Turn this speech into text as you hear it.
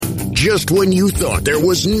just when you thought there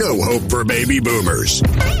was no hope for baby boomers.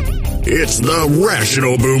 It's the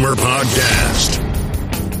Rational Boomer Podcast.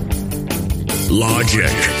 Logic,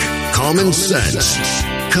 common sense,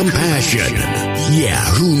 compassion. Yeah,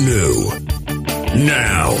 who knew?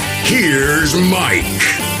 Now, here's Mike.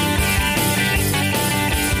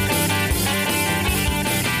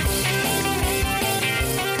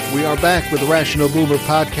 We are back with the Rational Boomer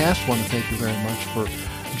Podcast. I want to thank you very much for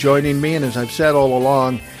joining me. And as I've said all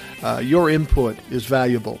along, your input is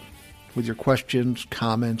valuable with your questions,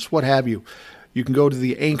 comments, what have you. You can go to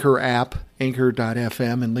the Anchor app,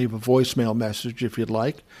 anchor.fm, and leave a voicemail message if you'd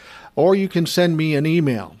like. Or you can send me an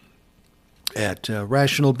email at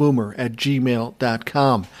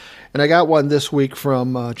rationalboomer@gmail.com. And I got one this week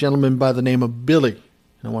from a gentleman by the name of Billy.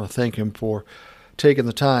 And I want to thank him for taking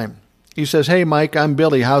the time. He says, "Hey, Mike, I'm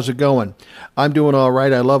Billy. How's it going? I'm doing all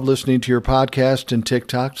right. I love listening to your podcast and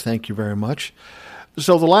TikToks. Thank you very much.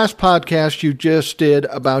 So the last podcast you just did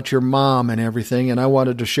about your mom and everything, and I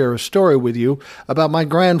wanted to share a story with you about my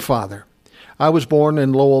grandfather. I was born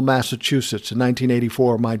in Lowell, Massachusetts in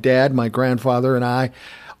 1984. My dad, my grandfather, and I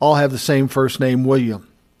all have the same first name, William.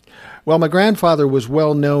 Well, my grandfather was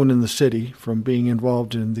well known in the city from being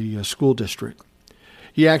involved in the school district.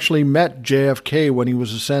 He actually met JFK when he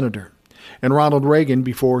was a senator, and Ronald Reagan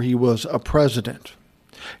before he was a president.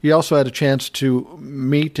 He also had a chance to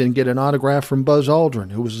meet and get an autograph from Buzz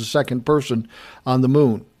Aldrin, who was the second person on the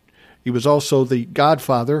moon. He was also the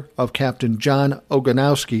godfather of Captain John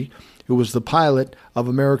Ogonowski, who was the pilot of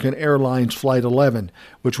American Airlines Flight 11,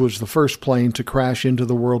 which was the first plane to crash into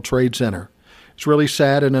the World Trade Center. It's really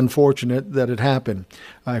sad and unfortunate that it happened.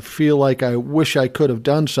 I feel like I wish I could have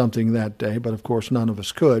done something that day, but of course none of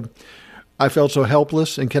us could. I felt so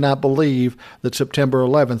helpless and cannot believe that September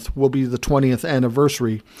 11th will be the 20th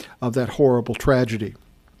anniversary of that horrible tragedy."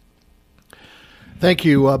 Thank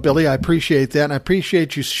you, Billy. I appreciate that, and I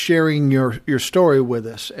appreciate you sharing your story with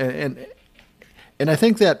us. And I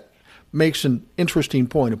think that makes an interesting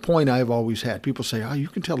point, a point I've always had. People say, "Oh, you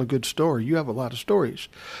can tell a good story. You have a lot of stories."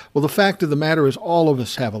 Well, the fact of the matter is all of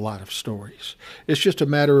us have a lot of stories. It's just a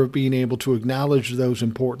matter of being able to acknowledge those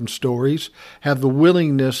important stories, have the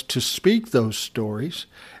willingness to speak those stories,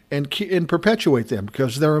 and perpetuate them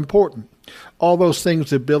because they're important. All those things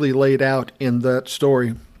that Billy laid out in that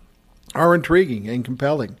story are intriguing and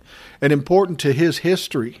compelling and important to his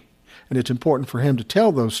history. And it's important for him to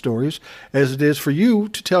tell those stories as it is for you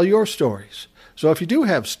to tell your stories. So if you do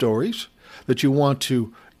have stories that you want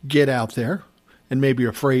to get out there and maybe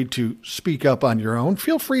you're afraid to speak up on your own,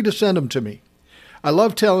 feel free to send them to me. I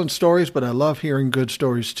love telling stories, but I love hearing good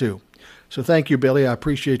stories too. So thank you, Billy. I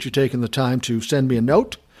appreciate you taking the time to send me a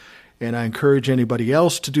note. And I encourage anybody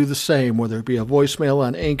else to do the same, whether it be a voicemail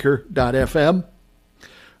on anchor.fm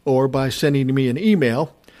or by sending me an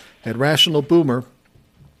email at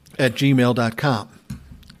rationalboomer@gmail.com.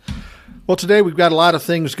 Well, today we've got a lot of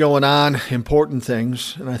things going on, important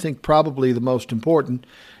things, and I think probably the most important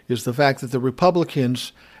is the fact that the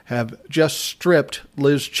Republicans have just stripped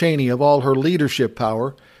Liz Cheney of all her leadership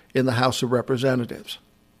power in the House of Representatives.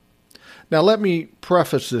 Now, let me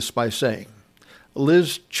preface this by saying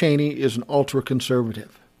Liz Cheney is an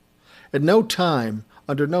ultra-conservative. At no time,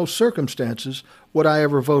 under no circumstances, would I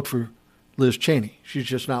ever vote for Liz Cheney. She's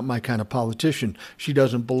just not my kind of politician. She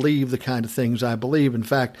doesn't believe the kind of things I believe. In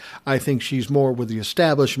fact, I think she's more with the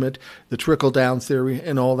establishment, the trickle-down theory,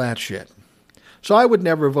 and all that shit. So I would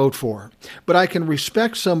never vote for her. But I can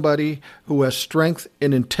respect somebody who has strength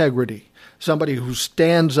and integrity, somebody who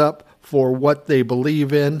stands up for what they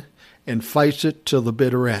believe in and fights it till the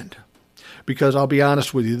bitter end. Because I'll be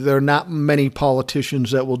honest with you, there are not many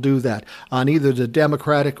politicians that will do that on either the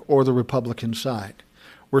Democratic or the Republican side.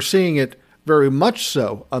 We're seeing it very much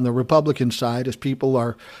so on the Republican side as people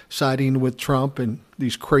are siding with Trump and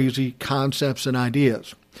these crazy concepts and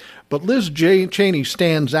ideas. But Liz Cheney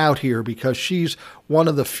stands out here because she's one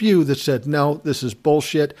of the few that said, no, this is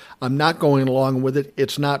bullshit. I'm not going along with it.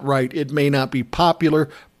 It's not right. It may not be popular,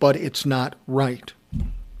 but it's not right.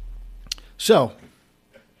 So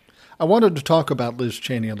I wanted to talk about Liz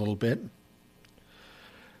Cheney a little bit.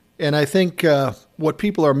 And I think what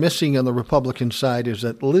people are missing on the Republican side is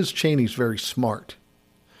that Liz Cheney's very smart.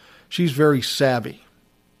 She's very savvy.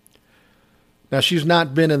 Now, she's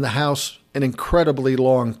not been in the House an incredibly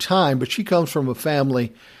long time, but she comes from a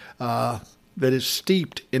family that is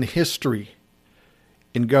steeped in history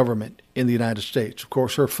in government in the United States. Of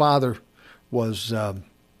course, her father was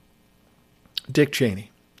Dick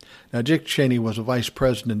Cheney. Now, Dick Cheney was a vice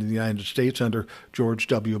president in the United States under George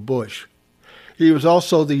W. Bush. He was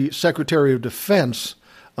also the Secretary of Defense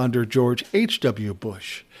under George H.W.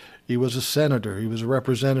 Bush. He was a senator. He was a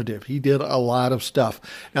representative. He did a lot of stuff.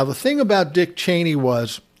 Now, the thing about Dick Cheney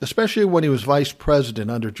was, especially when he was vice president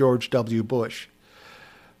under George W. Bush,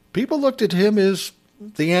 people looked at him as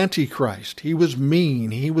the Antichrist. He was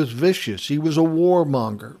mean. He was vicious. He was a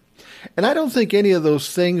warmonger. And I don't think any of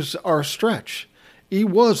those things are a stretch. He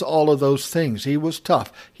was all of those things. He was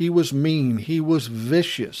tough. He was mean. He was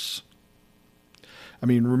vicious. I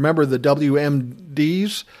mean, remember the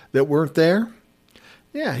WMDs that weren't there?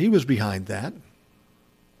 Yeah, he was behind that.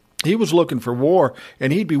 He was looking for war,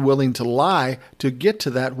 and he'd be willing to lie to get to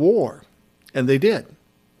that war. And they did.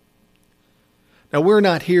 Now, we're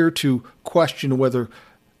not here to question whether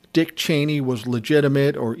Dick Cheney was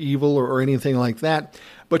legitimate or evil or anything like that,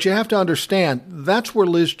 but you have to understand that's where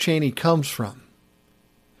Liz Cheney comes from.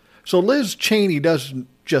 So Liz Cheney doesn't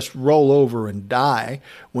just roll over and die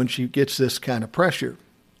when she gets this kind of pressure.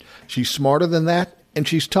 She's smarter than that, and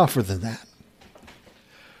she's tougher than that.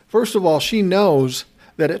 First of all, she knows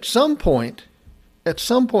that at some point in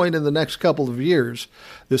the next couple of years,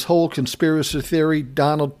 this whole conspiracy theory,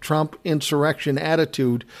 Donald Trump insurrection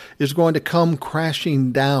attitude is going to come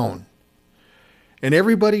crashing down. And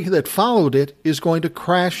everybody that followed it is going to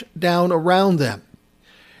crash down around them.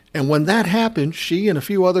 And when that happens, she and a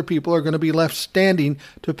few other people are going to be left standing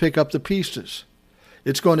to pick up the pieces.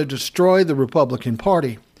 It's going to destroy the Republican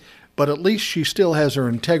Party, but at least she still has her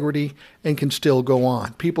integrity and can still go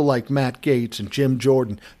on. People like Matt Gaetz and Jim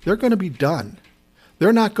Jordan, they're going to be done.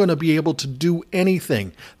 They're not going to be able to do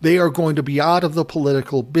anything. They are going to be out of the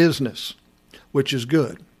political business, which is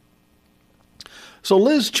good. So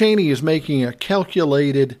Liz Cheney is making a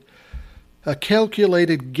calculated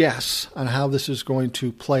guess on how this is going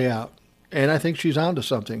to play out. And I think she's onto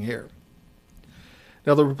something here.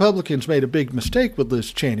 Now, the Republicans made a big mistake with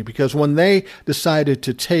Liz Cheney because when they decided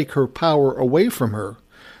to take her power away from her,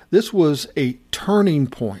 this was a turning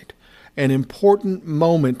point, an important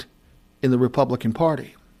moment in the Republican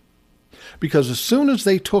Party. Because as soon as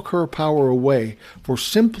they took her power away for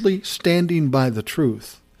simply standing by the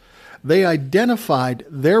truth, they identified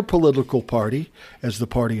their political party as the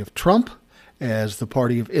party of Trump, as the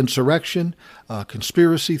party of insurrection,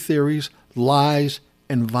 conspiracy theories, lies,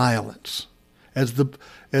 and violence,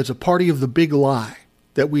 as a party of the big lie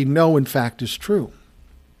that we know in fact is true.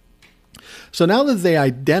 So now that they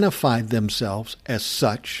identified themselves as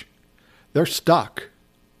such, they're stuck.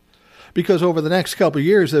 Because over the next couple of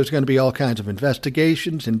years, there's going to be all kinds of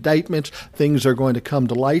investigations, indictments, things are going to come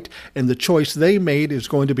to light, and the choice they made is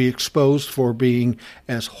going to be exposed for being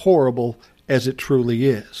as horrible as it truly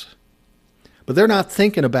is. But they're not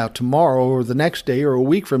thinking about tomorrow or the next day or a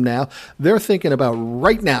week from now. They're thinking about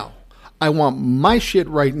right now. I want my shit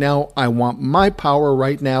right now. I want my power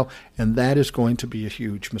right now. And that is going to be a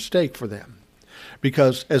huge mistake for them.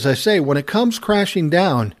 Because, as I say, when it comes crashing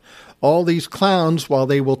down, all these clowns, while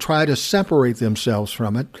they will try to separate themselves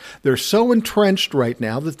from it, they're so entrenched right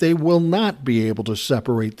now that they will not be able to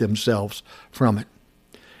separate themselves from it.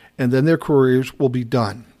 And then their careers will be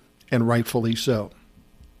done, and rightfully so.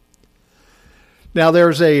 Now,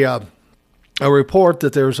 there's a report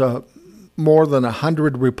that there's more than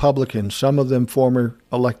 100 Republicans, some of them former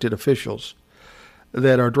elected officials,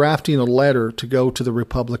 that are drafting a letter to go to the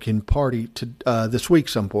Republican Party this week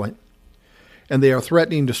some point. And they are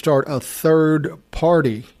threatening to start a third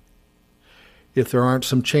party if there aren't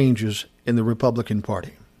some changes in the Republican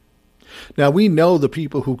Party. Now, we know the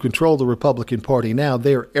people who control the Republican Party now,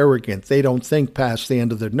 they're arrogant. They don't think past the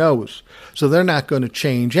end of their nose. So they're not going to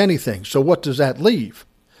change anything. So what does that leave?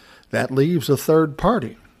 That leaves a third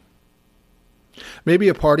party. Maybe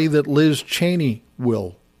a party that Liz Cheney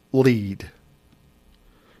will lead.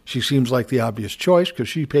 She seems like the obvious choice because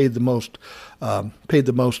she paid the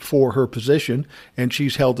most for her position, and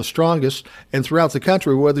she's held the strongest. And throughout the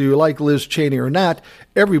country, whether you like Liz Cheney or not,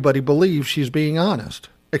 everybody believes she's being honest,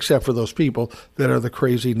 except for those people that are the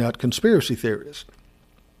crazy nut conspiracy theorists.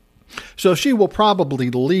 So she will probably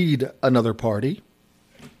lead another party,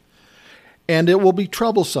 and it will be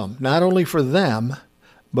troublesome, not only for them,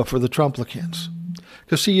 but for the Trumplicans.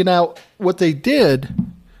 Because, see, now, what they did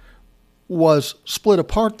was split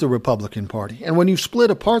apart the Republican Party. And when you split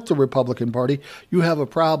apart the Republican Party, you have a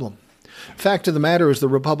problem. Fact of the matter is the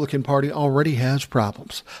Republican Party already has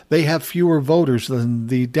problems. They have fewer voters than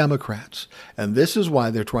the Democrats. And this is why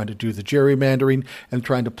they're trying to do the gerrymandering and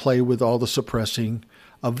trying to play with all the suppressing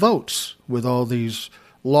of votes, with all these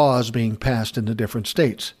laws being passed in the different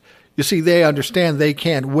states. You see, they understand they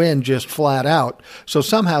can't win just flat out, so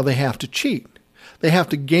somehow they have to cheat. They have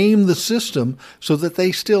to game the system so that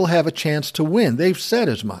they still have a chance to win. They've said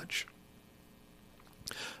as much.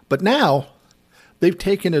 But now, they've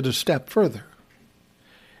taken it a step further.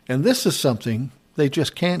 And this is something they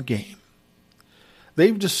just can't game.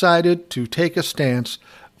 They've decided to take a stance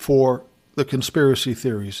for the conspiracy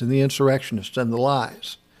theories and the insurrectionists and the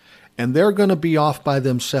lies. And they're going to be off by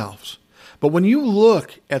themselves. But when you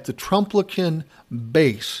look at the Trumplican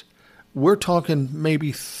base, we're talking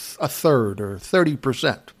maybe a third or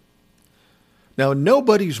 30%. Now,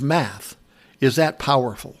 nobody's math is that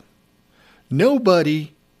powerful.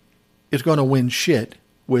 Nobody is going to win shit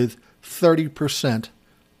with 30%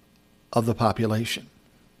 of the population.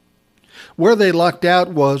 Where they lucked out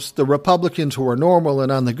was the Republicans who are normal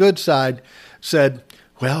and on the good side said,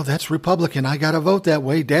 well, that's Republican. I got to vote that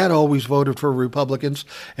way. Dad always voted for Republicans,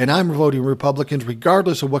 and I'm voting Republicans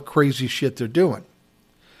regardless of what crazy shit they're doing.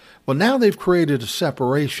 Well, now they've created a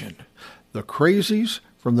separation, the crazies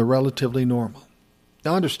from the relatively normal.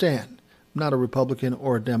 Now understand, I'm not a Republican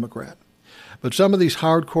or a Democrat. But some of these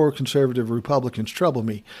hardcore conservative Republicans trouble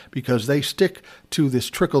me because they stick to this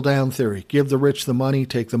trickle-down theory. Give the rich the money,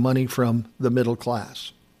 take the money from the middle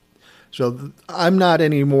class. So I'm not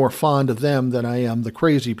any more fond of them than I am the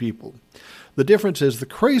crazy people. The difference is the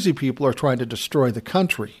crazy people are trying to destroy the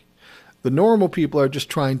country. The normal people are just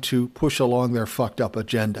trying to push along their fucked up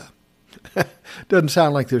agenda. Doesn't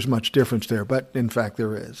sound like there's much difference there, but in fact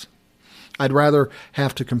there is. I'd rather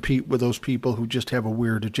have to compete with those people who just have a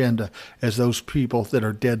weird agenda as those people that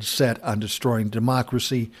are dead set on destroying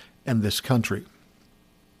democracy and this country.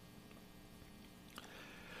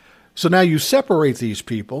 So now you separate these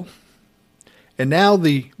people, and now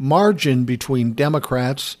the margin between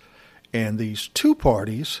Democrats and these two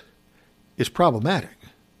parties is problematic,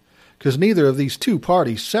 because neither of these two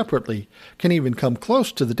parties separately can even come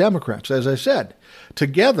close to the Democrats. As I said,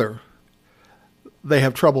 together they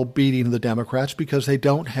have trouble beating the Democrats because they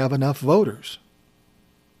don't have enough voters.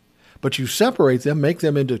 But you separate them, make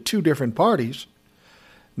them into two different parties,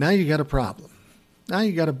 now you got a problem. Now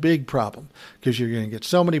you got a big problem because you're going to get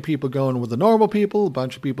so many people going with the normal people, a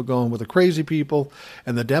bunch of people going with the crazy people,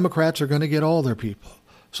 and the Democrats are going to get all their people.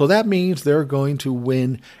 So that means they're going to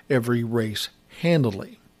win every race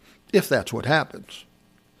handily, if that's what happens.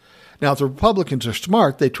 Now, if the Republicans are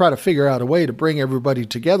smart, they try to figure out a way to bring everybody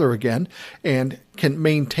together again and can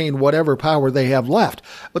maintain whatever power they have left.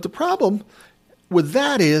 But the problem with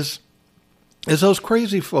that is those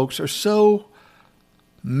crazy folks are so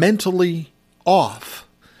mentally off,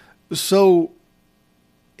 so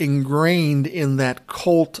ingrained in that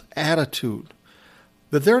cult attitude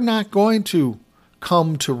that they're not going to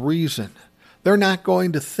come to reason. They're not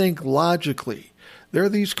going to think logically. They're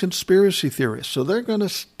these conspiracy theorists, so they're going to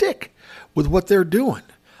stick with what they're doing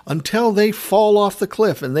until they fall off the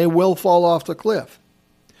cliff, and they will fall off the cliff.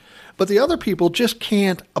 But the other people just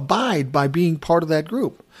can't abide by being part of that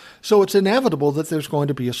group. So it's inevitable that there's going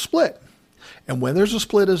to be a split. And when there's a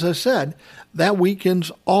split, as I said, that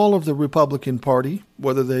weakens all of the Republican Party,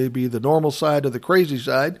 whether they be the normal side or the crazy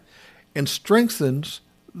side, and strengthens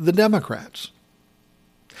the Democrats.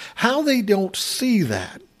 How they don't see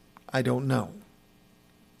that, I don't know.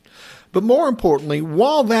 But more importantly,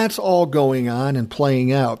 while that's all going on and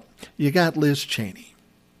playing out, you got Liz Cheney.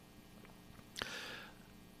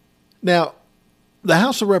 Now, the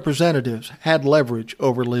House of Representatives had leverage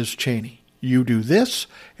over Liz Cheney. You do this,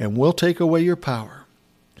 and we'll take away your power.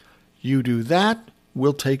 You do that,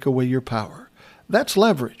 we'll take away your power. That's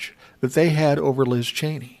leverage that they had over Liz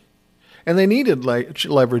Cheney. And they needed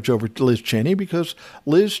leverage over Liz Cheney because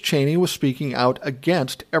Liz Cheney was speaking out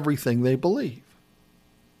against everything they believe.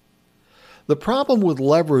 The problem with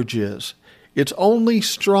leverage is it's only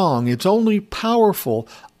strong, it's only powerful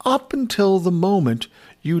up until the moment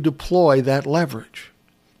you deploy that leverage.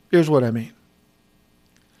 Here's what I mean.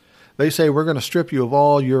 They say we're going to strip you of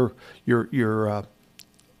all your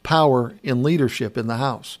power in leadership in the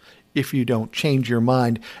House if you don't change your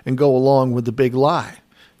mind and go along with the big lie.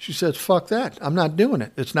 She says, fuck that. I'm not doing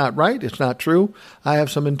it. It's not right. It's not true. I have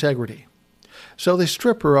some integrity. So they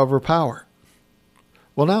strip her of her power.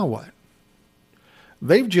 Well, now what?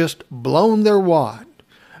 They've just blown their wad.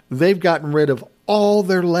 They've gotten rid of all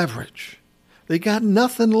their leverage. They got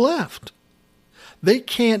nothing left. They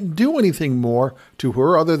can't do anything more to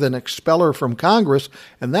her other than expel her from Congress,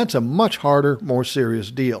 and that's a much harder, more serious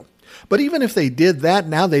deal. But even if they did that,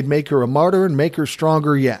 now they'd make her a martyr and make her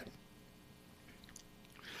stronger yet.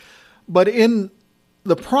 But in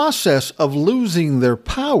the process of losing their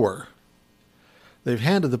power, they've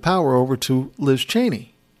handed the power over to Liz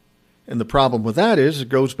Cheney. And the problem with that is it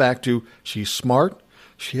goes back to she's smart,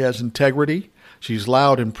 she has integrity, she's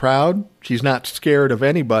loud and proud, she's not scared of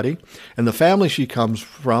anybody, and the family she comes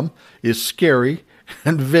from is scary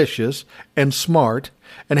and vicious and smart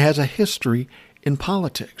and has a history in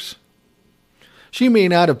politics. She may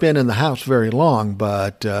not have been in the House very long,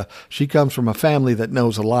 but she comes from a family that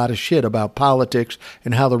knows a lot of shit about politics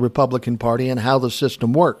and how the Republican Party and how the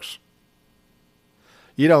system works.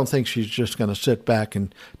 You don't think she's just going to sit back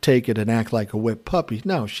and take it and act like a whipped puppy.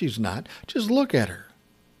 No, she's not. Just look at her.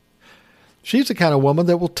 She's the kind of woman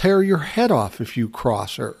that will tear your head off if you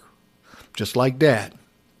cross her, just like Dad.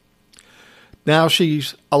 Now,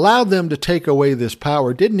 she's allowed them to take away this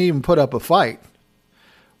power, didn't even put up a fight,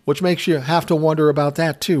 which makes you have to wonder about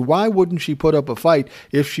that too. Why wouldn't she put up a fight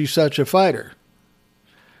if she's such a fighter?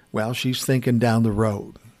 Well, she's thinking down the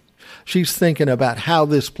road. She's thinking about how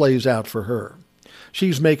this plays out for her.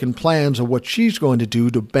 She's making plans of what she's going to do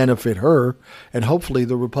to benefit her and hopefully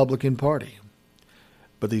the Republican Party.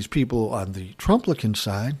 But these people on the Trumplican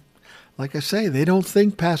side, like I say, they don't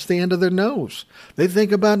think past the end of their nose. They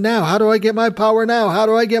think about now. How do I get my power now? How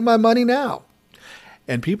do I get my money now?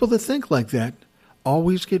 And people that think like that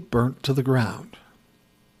always get burnt to the ground.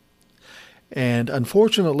 And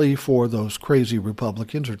unfortunately for those crazy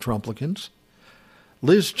Republicans or Trumplicans,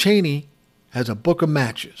 Liz Cheney has a book of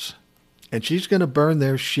matches, and she's going to burn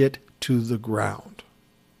their shit to the ground.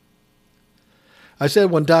 I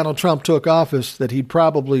said when Donald Trump took office that he'd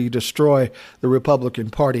probably destroy the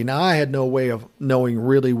Republican Party. Now, I had no way of knowing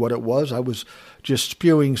really what it was. I was just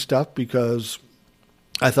spewing stuff because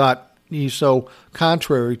I thought he's so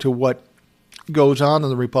contrary to what goes on in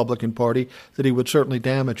the Republican Party that he would certainly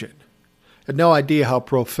damage it. I had no idea how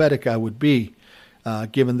prophetic I would be,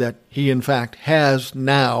 given that he, in fact, has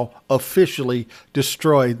now officially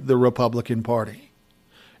destroyed the Republican Party.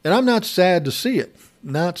 And I'm not sad to see it.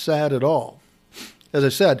 Not sad at all. As I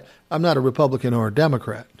said, I'm not a Republican or a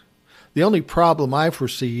Democrat. The only problem I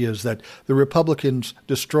foresee is that the Republicans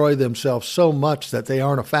destroy themselves so much that they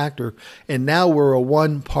aren't a factor, and now we're a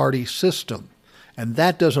one-party system, and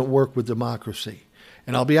that doesn't work with democracy.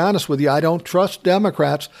 And I'll be honest with you, I don't trust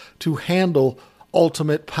Democrats to handle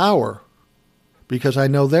ultimate power because I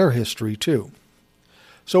know their history too.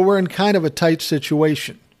 So we're in kind of a tight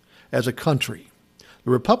situation as a country.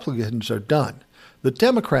 The Republicans are done. The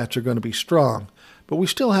Democrats are going to be strong. But we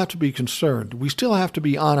still have to be concerned. We still have to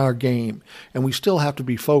be on our game, and we still have to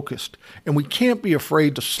be focused. And we can't be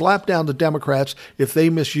afraid to slap down the Democrats if they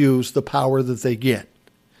misuse the power that they get.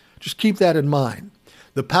 Just keep that in mind.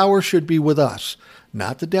 The power should be with us,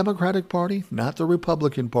 not the Democratic Party, not the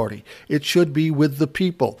Republican Party. It should be with the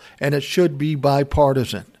people, and it should be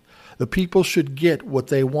bipartisan. The people should get what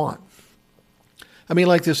they want. I mean,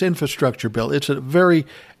 like this infrastructure bill, it's a very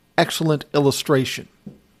excellent illustration.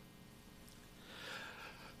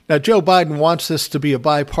 Now, Joe Biden wants this to be a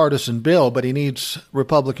bipartisan bill, but he needs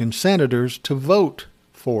Republican senators to vote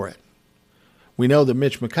for it. We know that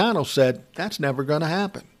Mitch McConnell said that's never going to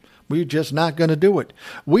happen. We're just not going to do it.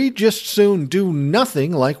 We just soon do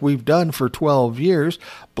nothing like we've done for 12 years,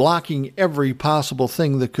 blocking every possible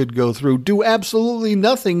thing that could go through. Do absolutely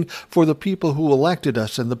nothing for the people who elected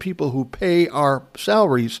us and the people who pay our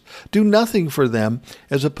salaries. Do nothing for them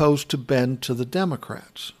as opposed to bend to the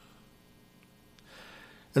Democrats.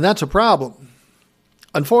 And that's a problem.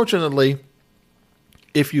 Unfortunately,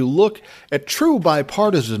 if you look at true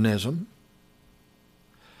bipartisanism,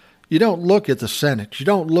 you don't look at the Senate. You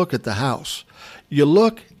don't look at the House. You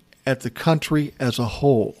look at the country as a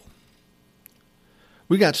whole.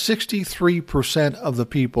 We got 63% of the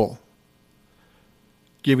people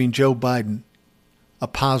giving Joe Biden a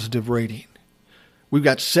positive rating. We've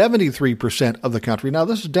got 73% of the country. Now,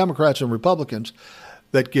 this is Democrats and Republicans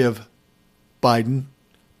that give Biden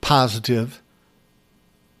positive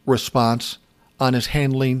response on his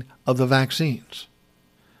handling of the vaccines.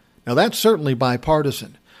 Now, that's certainly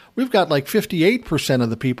bipartisan. We've got like 58% of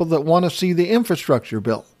the people that want to see the infrastructure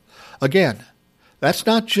bill. Again, that's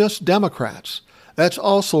not just Democrats. That's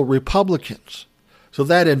also Republicans. So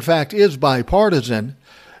that, in fact, is bipartisan,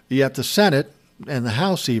 yet the Senate and the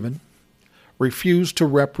House even refuse to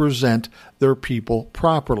represent their people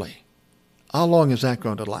properly. How long is that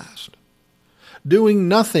going to last? Doing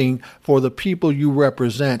nothing for the people you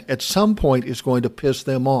represent at some point is going to piss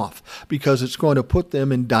them off because it's going to put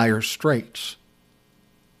them in dire straits.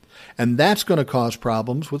 And that's going to cause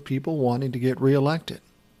problems with people wanting to get reelected.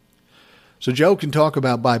 So Joe can talk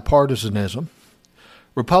about bipartisanism.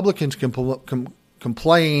 Republicans can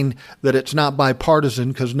complain that it's not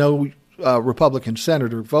bipartisan because no Republican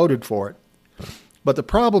senator voted for it. But the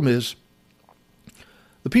problem is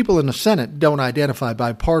the people in the Senate don't identify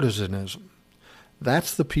bipartisanism.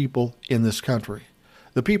 That's the people in this country,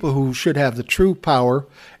 the people who should have the true power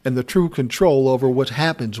and the true control over what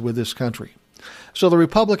happens with this country. So the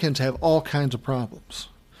Republicans have all kinds of problems,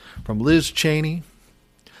 from Liz Cheney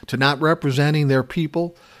to not representing their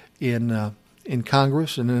people in in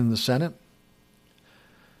Congress and in the Senate.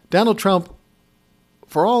 Donald Trump,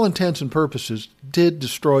 for all intents and purposes, did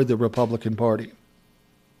destroy the Republican Party.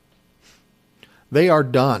 They are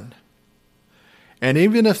done. And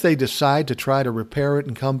even if they decide to try to repair it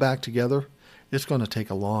and come back together, it's going to take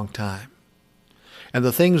a long time. And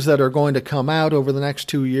the things that are going to come out over the next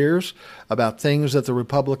 2 years about things that the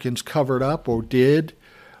Republicans covered up or did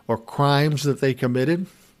or crimes that they committed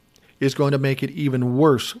is going to make it even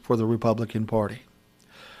worse for the Republican Party.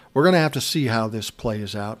 We're going to have to see how this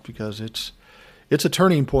plays out because it's a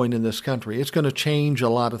turning point in this country. It's going to change a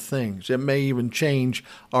lot of things. It may even change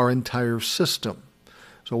our entire system.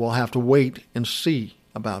 So we'll have to wait and see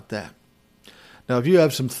about that. Now, if you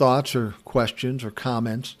have some thoughts or questions or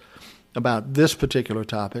comments about this particular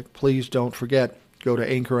topic, please don't forget, go to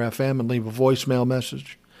Anchor FM and leave a voicemail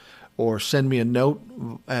message or send me a note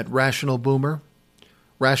at rationalboomer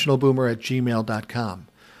at gmail.com.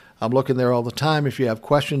 I'm looking there all the time. If you have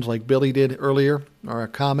questions like Billy did earlier or a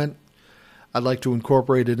comment, I'd like to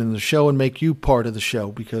incorporate it in the show and make you part of the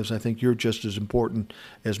show because I think you're just as important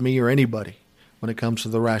as me or anybody when it comes to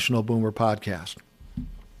the Rational Boomer podcast.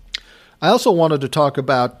 I also wanted to talk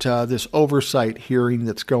about this oversight hearing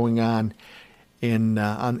that's going on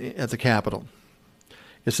at the Capitol.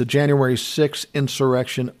 It's the January 6th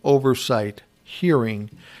insurrection oversight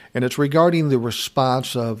hearing, and it's regarding the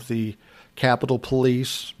response of the Capitol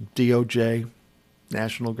Police, DOJ,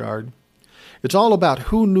 National Guard. It's all about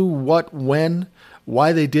who knew what, when,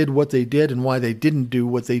 why they did what they did, and why they didn't do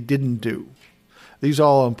what they didn't do. These are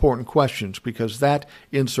all important questions because that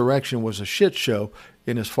insurrection was a shit show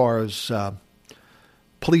in as far as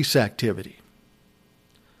police activity.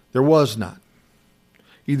 There was none.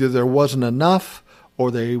 Either there wasn't enough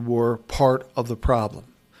or they were part of the problem.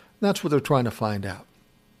 And that's what they're trying to find out.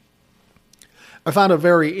 I found it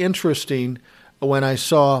very interesting when I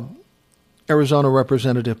saw Arizona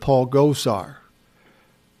Representative Paul Gosar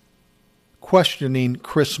questioning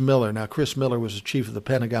Chris Miller. Now, Chris Miller was the chief of the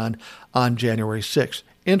Pentagon on January 6th.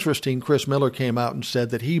 Interesting, Chris Miller came out and said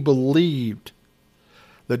that he believed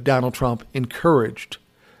that Donald Trump encouraged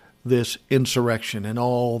this insurrection and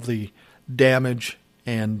all the damage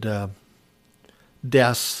and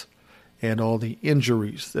deaths and all the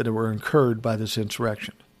injuries that were incurred by this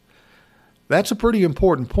insurrection. That's a pretty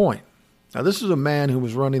important point. Now, this is a man who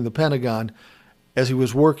was running the Pentagon as he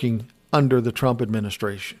was working under the Trump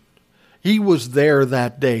administration. He was there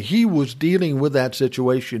that day. He was dealing with that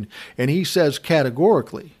situation, and he says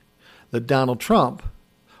categorically that Donald Trump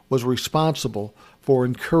was responsible for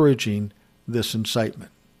encouraging this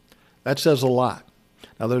incitement. That says a lot.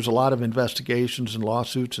 Now, there's a lot of investigations and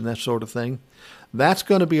lawsuits and that sort of thing. That's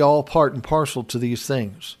going to be all part and parcel to these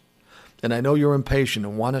things. And I know you're impatient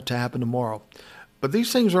and want it to happen tomorrow. But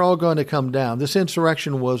these things are all going to come down. This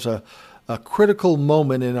insurrection was a critical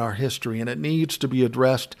moment in our history, and it needs to be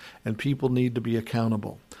addressed, and people need to be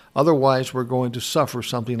accountable. Otherwise, we're going to suffer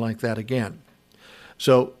something like that again.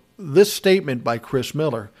 So this statement by Chris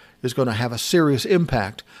Miller is going to have a serious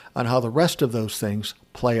impact on how the rest of those things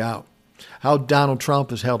play out, how Donald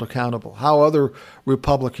Trump is held accountable, how other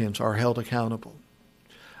Republicans are held accountable.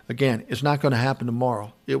 Again, it's not going to happen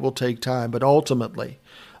tomorrow. It will take time, but ultimately,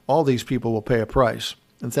 all these people will pay a price.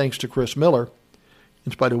 And thanks to Chris Miller,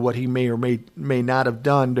 in spite of what he may or may not have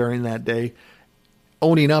done during that day,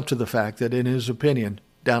 owning up to the fact that, in his opinion,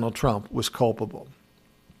 Donald Trump was culpable.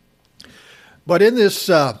 But in this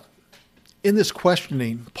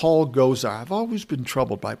questioning, Paul Gosar, I've always been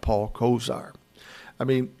troubled by Paul Gosar. I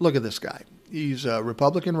mean, look at this guy. He's a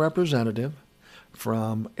Republican representative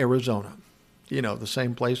from Arizona. You know, the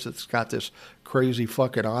same place that's got this crazy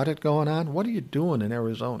fucking audit going on. What are you doing in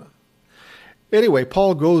Arizona? Anyway,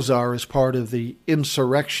 Paul Gosar is part of the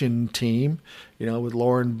insurrection team, you know, with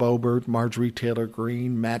Lauren Boebert, Marjorie Taylor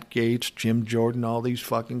Greene, Matt Gaetz, Jim Jordan, all these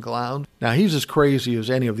fucking clowns. Now, he's as crazy as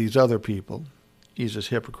any of these other people. He's as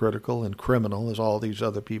hypocritical and criminal as all these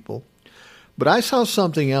other people. But I saw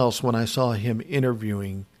something else when I saw him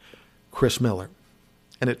interviewing Chris Miller,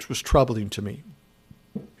 and it was troubling to me.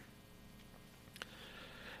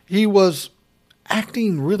 He was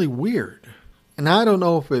acting really weird, and I don't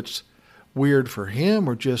know if it's weird for him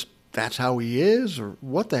or just that's how he is or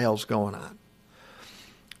what the hell's going on.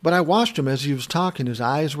 But I watched him as he was talking. His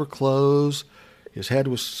eyes were closed. His head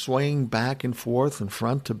was swaying back and forth and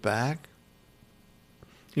front to back.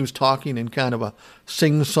 He was talking in kind of a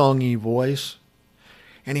sing-songy voice.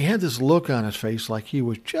 And he had this look on his face like he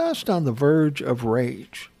was just on the verge of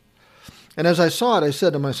rage. And as I saw it, I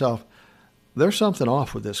said to myself, there's something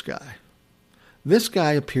off with this guy. This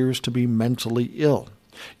guy appears to be mentally ill.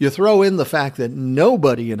 You throw in the fact that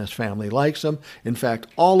nobody in his family likes him. In fact,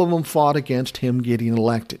 all of them fought against him getting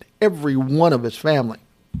elected. Every one of his family.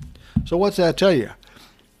 So what's that tell you?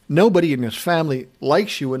 Nobody in his family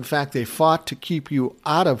likes you. In fact, they fought to keep you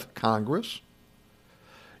out of Congress.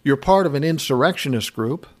 You're part of an insurrectionist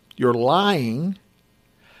group. You're lying.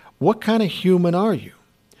 What kind of human are you?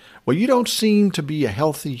 Well, you don't seem to be a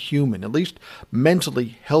healthy human, at least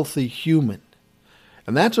mentally healthy human.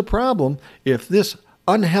 And that's a problem if this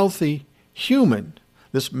unhealthy human,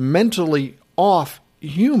 this mentally off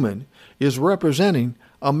human, is representing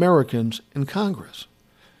Americans in Congress.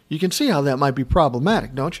 You can see how that might be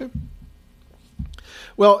problematic, don't you?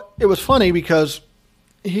 Well, it was funny because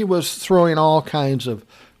he was throwing all kinds of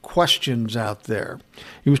questions out there.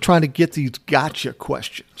 He was trying to get these gotcha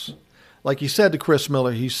questions. Like he said to Chris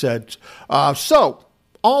Miller, he said, so,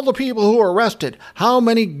 all the people who were arrested, how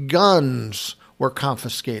many guns were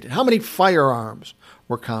confiscated? How many firearms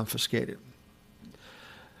were confiscated?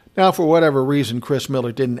 Now, for whatever reason, Chris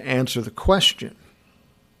Miller didn't answer the question.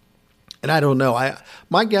 And I don't know.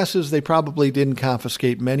 My guess is they probably didn't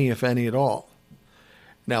confiscate many, if any, at all.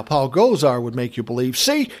 Now, Paul Gosar would make you believe,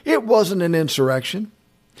 see, it wasn't an insurrection.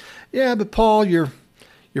 Yeah, but Paul, you're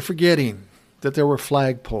forgetting that there were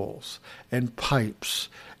flagpoles and pipes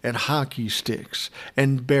and hockey sticks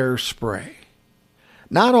and bear spray.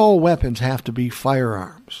 Not all weapons have to be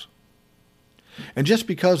firearms. And just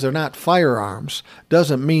because they're not firearms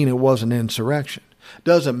doesn't mean it was an insurrection.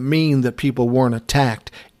 Doesn't mean that people weren't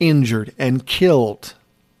attacked, injured, and killed.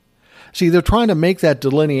 See, they're trying to make that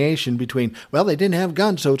delineation between, well, they didn't have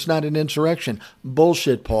guns, so it's not an insurrection.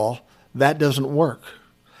 Bullshit, Paul. That doesn't work.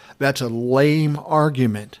 That's a lame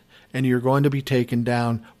argument, and you're going to be taken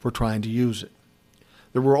down for trying to use it.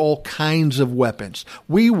 There were all kinds of weapons.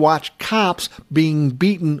 We watch cops being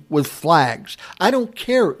beaten with flags. I don't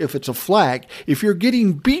care if it's a flag. If you're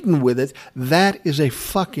getting beaten with it, that is a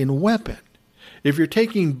fucking weapon. If you're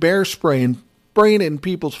taking bear spray and spraying it in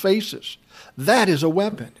people's faces, that is a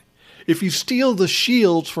weapon. If you steal the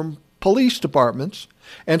shields from police departments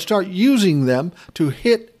and start using them to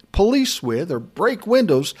hit police with or break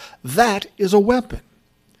windows, that is a weapon.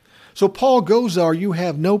 So Paul Gosar, you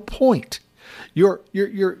have no point. Your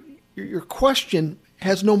question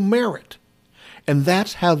has no merit. And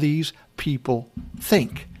that's how these people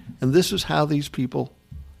think. And this is how these people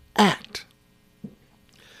act.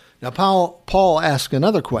 Now, Paul asked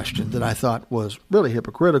another question that I thought was really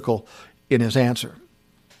hypocritical in his answer.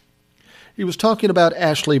 He was talking about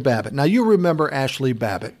Ashley Babbitt. Now, you remember Ashley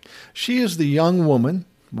Babbitt. She is the young woman,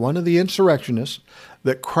 one of the insurrectionists,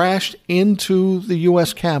 that crashed into the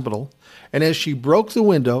U.S. Capitol, and as she broke the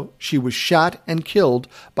window, she was shot and killed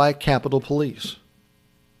by Capitol Police.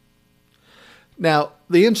 Now,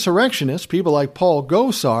 the insurrectionists, people like Paul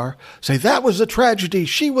Gosar, say that was a tragedy.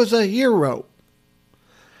 She was a hero.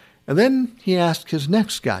 And then he asked his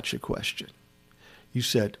next gotcha question. He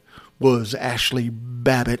said, was Ashley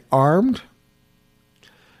Babbitt armed?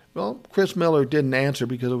 Well, Chris Miller didn't answer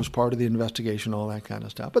because it was part of the investigation, all that kind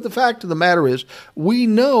of stuff. But the fact of the matter is, we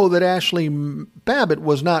know that Ashley Babbitt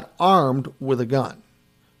was not armed with a gun.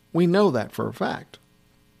 We know that for a fact.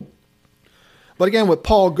 But again, what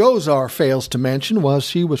Paul Gosar fails to mention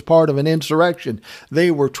was he was part of an insurrection.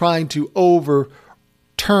 They were trying to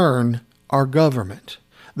overturn our government.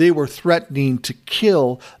 They were threatening to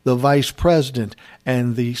kill the vice president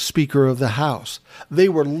and the Speaker of the House. They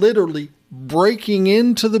were literally breaking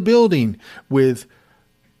into the building with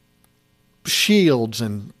shields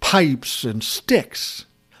and pipes and sticks.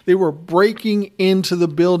 They were breaking into the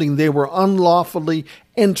building. They were unlawfully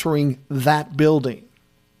entering that building.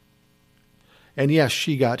 And yes,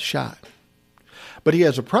 she got shot. But he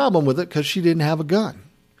has a problem with it because she didn't have a gun.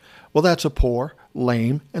 Well, that's a poor,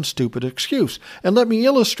 lame, and stupid excuse. And let me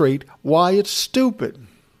illustrate why it's stupid.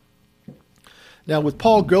 Now, with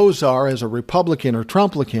Paul Gosar as a Republican or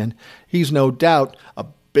Trumplican, he's no doubt a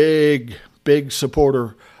big, big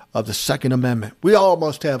supporter of the Second Amendment. We all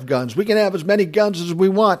must have guns. We can have as many guns as we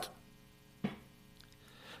want.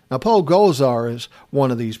 Now, Paul Gosar is one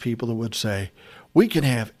of these people that would say, we can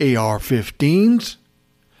have AR-15s.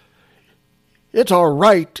 It's our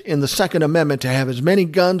right in the Second Amendment to have as many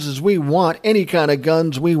guns as we want, any kind of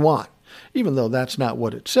guns we want, even though that's not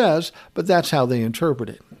what it says, but that's how they interpret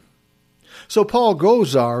it. So Paul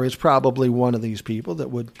Gosar is probably one of these people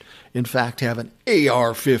that would, in fact, have an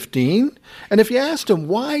AR-15. And if you asked him,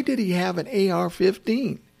 why did he have an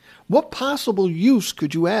AR-15? What possible use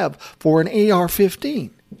could you have for an AR-15?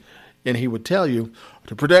 And he would tell you,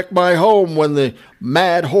 to protect my home when the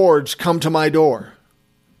mad hordes come to my door.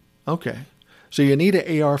 Okay. So you need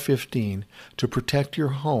an AR-15 to protect your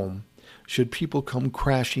home should people come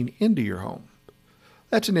crashing into your home?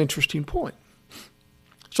 That's an interesting point.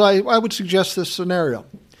 So I would suggest this scenario.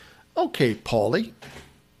 Okay, Paulie,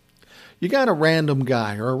 you got a random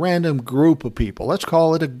guy or a random group of people. Let's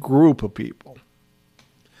call it a group of people.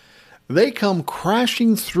 They come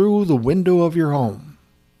crashing through the window of your home.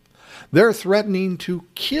 They're threatening to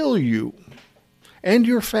kill you and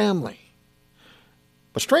your family.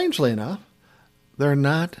 But strangely enough, they're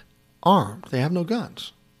not armed. They have no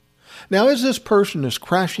guns. Now, as this person is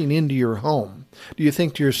crashing into your home, do you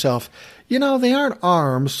think to yourself, they aren't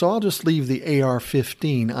armed, so I'll just leave the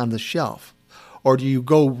AR-15 on the shelf? Or do you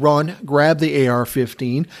go run, grab the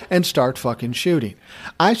AR-15, and start fucking shooting?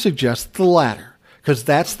 I suggest the latter, because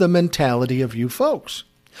that's the mentality of you folks.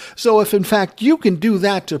 So if, in fact, you can do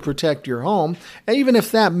that to protect your home, even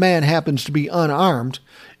if that man happens to be unarmed,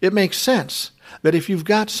 it makes sense that if you've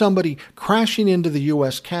got somebody crashing into the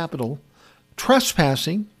U.S. Capitol,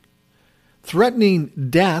 trespassing, threatening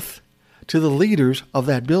death to the leaders of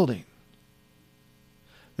that building,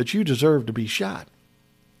 that you deserve to be shot.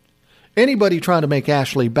 Anybody trying to make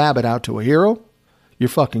Ashley Babbitt out to a hero, you're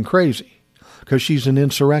fucking crazy, because she's an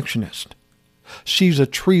insurrectionist. She's a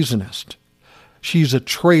treasonist. She's a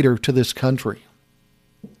traitor to this country.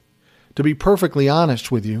 To be perfectly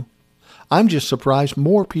honest with you, I'm just surprised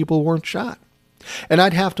more people weren't shot. And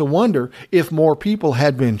I'd have to wonder if more people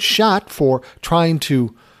had been shot for trying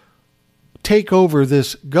to take over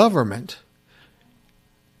this government,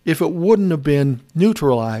 if it wouldn't have been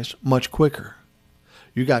neutralized much quicker.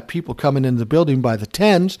 You got people coming into the building by the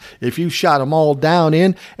tens. If you shot them all down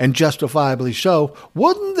in, and justifiably so,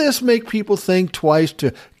 wouldn't this make people think twice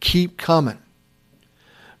to keep coming?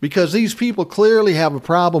 Because these people clearly have a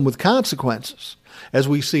problem with consequences, as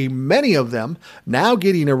we see many of them now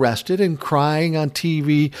getting arrested and crying on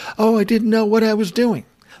TV, "Oh, I didn't know what I was doing."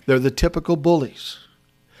 They're the typical bullies.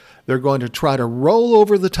 They're going to try to roll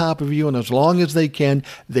over the top of you, and as long as they can,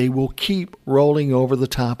 they will keep rolling over the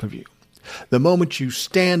top of you. The moment you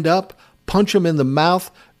stand up, punch them in the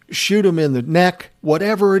mouth, shoot them in the neck,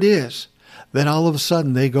 whatever it is, then all of a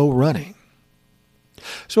sudden they go running.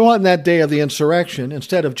 So on that day of the insurrection,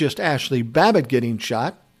 instead of just Ashley Babbitt getting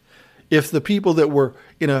shot, if the people that were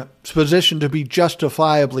in a position to be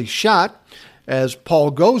justifiably shot, as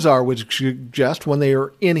Paul Gosar would suggest when they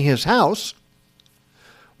were in his house,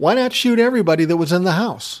 why not shoot everybody that was in the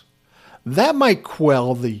house? That might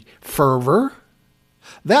quell the fervor.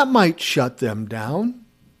 That might shut them down.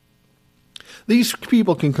 These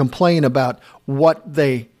people can complain about what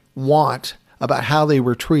they want, about how they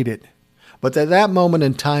were treated. But at that moment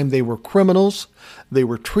in time, they were criminals, they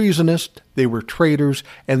were treasonous, they were traitors,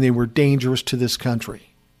 and they were dangerous to this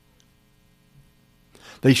country.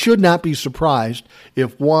 They should not be surprised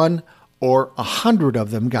if 1 or 100 of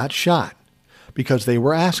them got shot, because they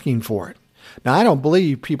were asking for it. Now, I don't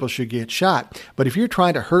believe people should get shot, but if you're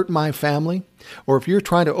trying to hurt my family, or if you're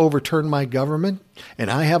trying to overturn my government, and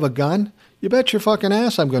I have a gun, you bet your fucking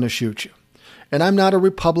ass I'm going to shoot you. And I'm not a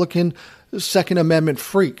Republican Second Amendment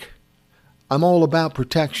freak. I'm all about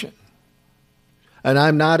protection. And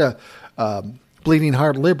I'm not a bleeding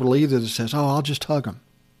heart liberal either that says, "Oh, I'll just hug them."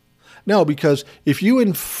 No, because if you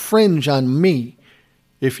infringe on me,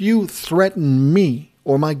 if you threaten me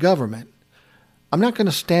or my government, I'm not going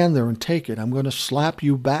to stand there and take it. I'm going to slap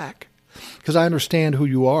you back, because I understand who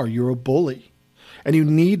you are. You're a bully, and you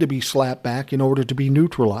need to be slapped back in order to be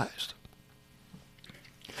neutralized.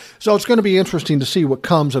 So it's going to be interesting to see what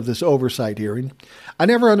comes of this oversight hearing. I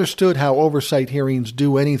never understood how oversight hearings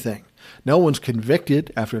do anything. No one's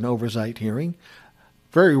convicted after an oversight hearing.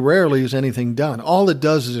 Very rarely is anything done. All it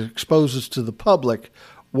does is it exposes to the public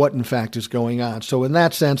what in fact is going on. So in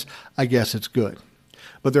that sense, I guess it's good.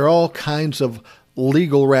 But there are all kinds of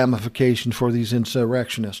legal ramifications for these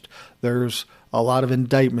insurrectionists. There's a lot of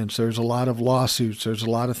indictments. There's a lot of lawsuits. There's a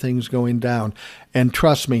lot of things going down. And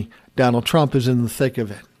trust me, Donald Trump is in the thick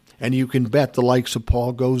of it. And you can bet the likes of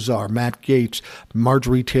Paul Gosar, Matt Gaetz,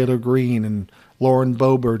 Marjorie Taylor Greene, and Lauren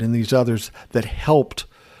Boebert, and these others that helped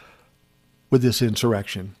with this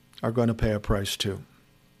insurrection are going to pay a price too.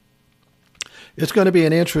 It's going to be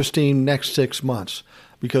an interesting next 6 months,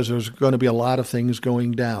 because there's going to be a lot of things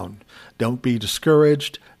going down. Don't be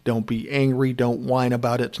discouraged. Don't be angry. Don't whine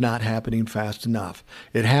about it. It's not happening fast enough.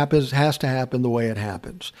 It has to happen the way it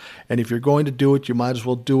happens. And if you're going to do it, you might as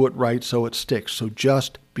well do it right so it sticks. So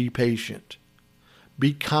just be patient.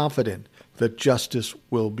 Be confident that justice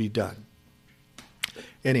will be done.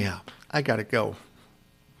 Anyhow, I got to go.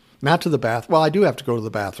 Not to the bath. Well, I do have to go to the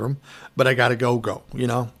bathroom, but I got to go,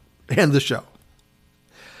 end the show.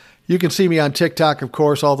 You can see me on TikTok, of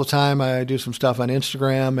course, all the time. I do some stuff on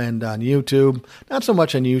Instagram and on YouTube. Not so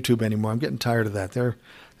much on YouTube anymore. I'm getting tired of that. They're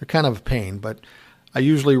kind of a pain, but I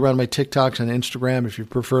usually run my TikToks on Instagram if you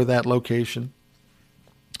prefer that location.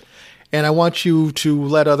 And I want you to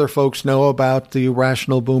let other folks know about the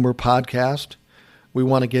Rational Boomer podcast. We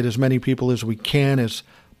want to get as many people as we can as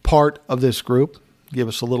part of this group. Give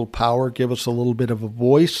us a little power. Give us a little bit of a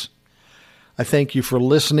voice. I thank you for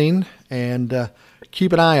listening, and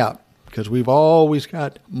keep an eye out because we've always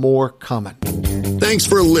got more coming. Thanks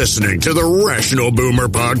for listening to the Rational Boomer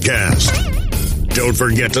podcast. Don't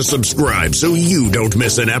forget to subscribe so you don't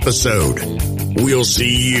miss an episode. We'll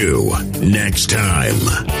see you next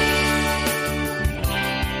time.